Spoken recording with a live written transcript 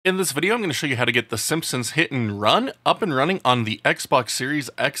In this video, I'm going to show you how to get the Simpsons Hit and Run up and running on the Xbox Series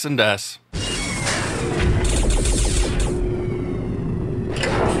X and S.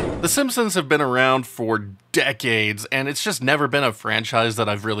 The Simpsons have been around for decades, and it's just never been a franchise that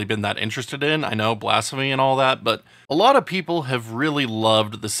I've really been that interested in. I know, blasphemy and all that, but a lot of people have really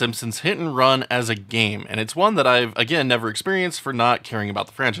loved the Simpsons Hit and Run as a game, and it's one that I've, again, never experienced for not caring about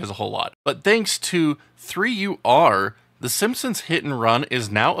the franchise a whole lot. But thanks to 3UR, the Simpsons Hit and Run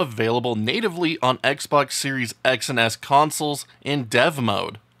is now available natively on Xbox Series X and S consoles in dev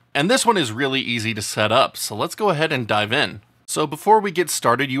mode. And this one is really easy to set up, so let's go ahead and dive in. So before we get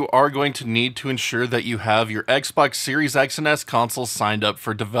started, you are going to need to ensure that you have your Xbox Series X and S console signed up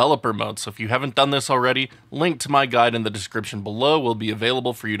for developer mode. So if you haven't done this already, link to my guide in the description below will be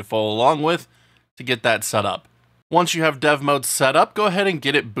available for you to follow along with to get that set up. Once you have dev mode set up, go ahead and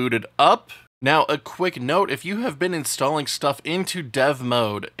get it booted up. Now, a quick note, if you have been installing stuff into dev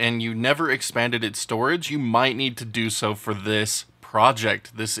mode and you never expanded its storage, you might need to do so for this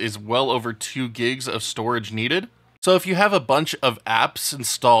project. This is well over 2 gigs of storage needed. So if you have a bunch of apps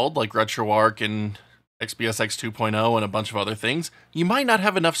installed, like RetroArch and XPSX 2.0 and a bunch of other things, you might not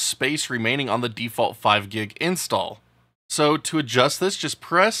have enough space remaining on the default 5 gig install. So to adjust this, just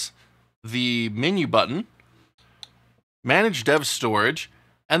press the menu button, manage dev storage,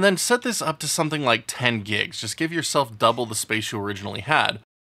 and then set this up to something like 10 gigs. Just give yourself double the space you originally had.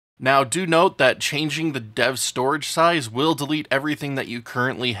 Now, do note that changing the dev storage size will delete everything that you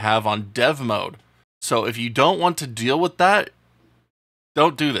currently have on dev mode. So if you don't want to deal with that,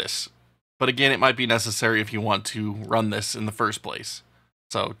 don't do this. But again, it might be necessary if you want to run this in the first place.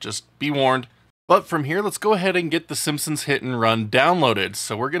 So just be warned. But from here, let's go ahead and get the Simpsons Hit and Run downloaded.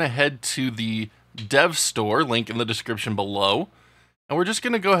 So we're going to head to the dev store, link in the description below. And we're just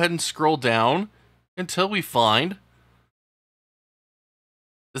going to go ahead and scroll down until we find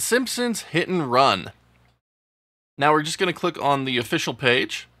the Simpsons Hit and Run. Now we're just going to click on the official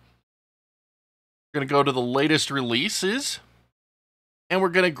page. We're going to go to the latest releases. And we're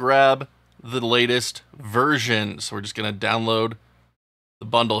going to grab the latest version. So we're just going to download the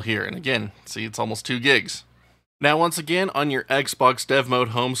bundle here. And again, see, it's almost 2 gigs. Now, once again, on your Xbox Dev Mode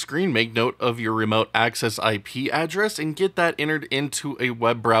home screen, make note of your remote access IP address and get that entered into a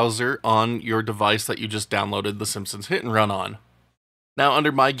web browser on your device that you just downloaded the Simpsons Hit and Run on. Now,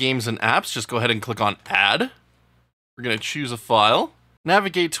 under My Games and Apps, just go ahead and click on Add. We're going to choose a file,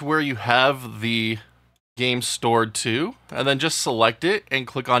 navigate to where you have the game stored to, and then just select it and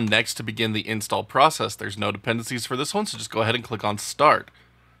click on Next to begin the install process. There's no dependencies for this one, so just go ahead and click on Start.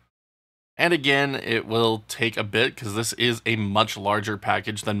 And again, it will take a bit because this is a much larger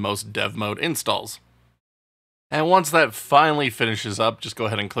package than most dev mode installs. And once that finally finishes up, just go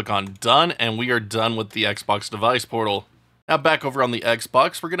ahead and click on Done, and we are done with the Xbox device portal. Now back over on the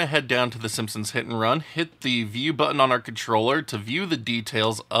Xbox, we're going to head down to the Simpsons Hit and Run, hit the View button on our controller to view the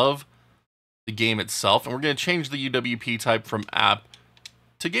details of the game itself, and we're going to change the UWP type from App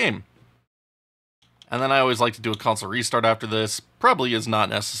to Game. And then I always like to do a console restart after this. Probably is not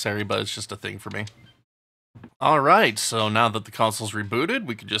necessary, but it's just a thing for me. Alright, so now that the console's rebooted,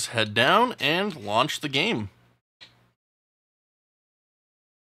 we can just head down and launch the game.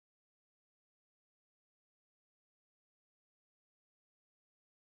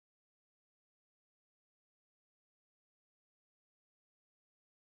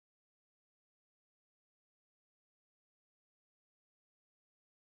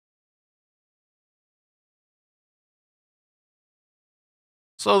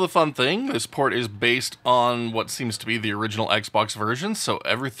 So the fun thing, this port is based on what seems to be the original Xbox version, so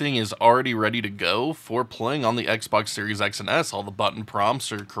everything is already ready to go for playing on the Xbox Series X and S. All the button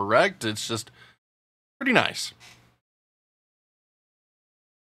prompts are correct. It's just pretty nice.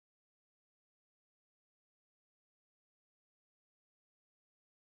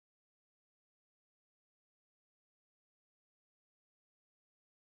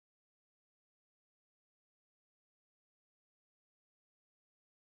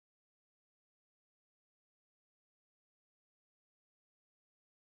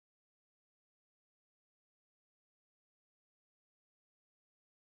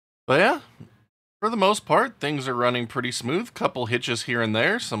 But yeah, for the most part, things are running pretty smooth. Couple hitches here and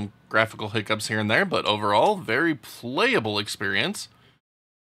there, some graphical hiccups here and there, but overall, very playable experience.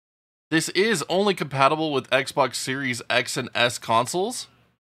 This is only compatible with Xbox Series X and S consoles.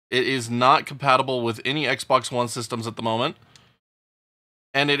 It is not compatible with any Xbox One systems at the moment.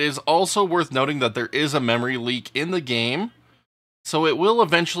 And it is also worth noting that there is a memory leak in the game, so it will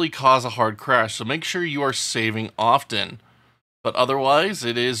eventually cause a hard crash, so make sure you are saving often. But otherwise,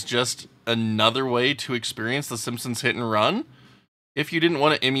 it is just another way to experience the Simpsons Hit and Run. if you didn't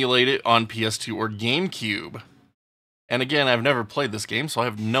want to emulate it on PS2 or GameCube. And again, I've never played this game, so I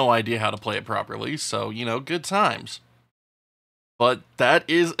have no idea how to play it properly, so, you know, good times. But that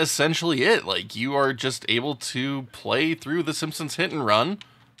is essentially it. Like, you are just able to play through the Simpsons Hit and Run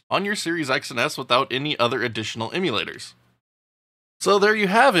on your Series X and S without any other additional emulators. So there you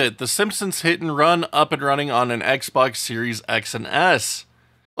have it, the Simpsons Hit and Run up and running on an Xbox Series X and S.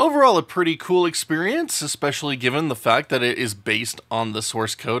 Overall, a pretty cool experience, especially given the fact that it is based on the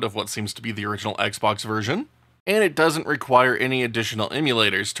source code of what seems to be the original Xbox version, and it doesn't require any additional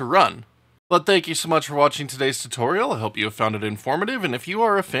emulators to run. But thank you so much for watching today's tutorial. I hope you have found it informative, and if you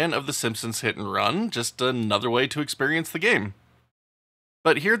are a fan of the Simpsons Hit and Run, just another way to experience the game.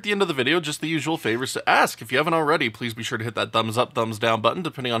 But here at the end of the video, just the usual favors to ask. If you haven't already, please be sure to hit that thumbs up, thumbs down button,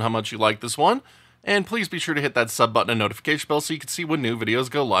 depending on how much you like this one. And please be sure to hit that sub button and notification bell so you can see when new videos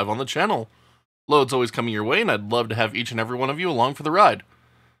go live on the channel. Loads always coming your way, and I'd love to have each and every one of you along for the ride.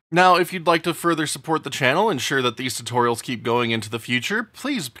 Now, if you'd like to further support the channel, ensure that these tutorials keep going into the future,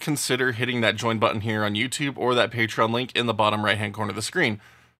 please consider hitting that join button here on YouTube or that Patreon link in the bottom right hand corner of the screen.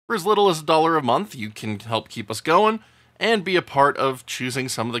 For as little as $1 a month, you can help keep us going and be a part of choosing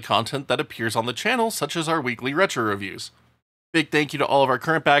some of the content that appears on the channel, such as our weekly retro reviews. Big thank you to all of our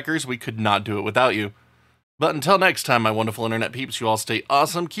current backers. We could not do it without you. But until next time, my wonderful internet peeps, you all stay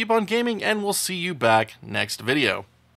awesome, keep on gaming, and we'll see you back next video.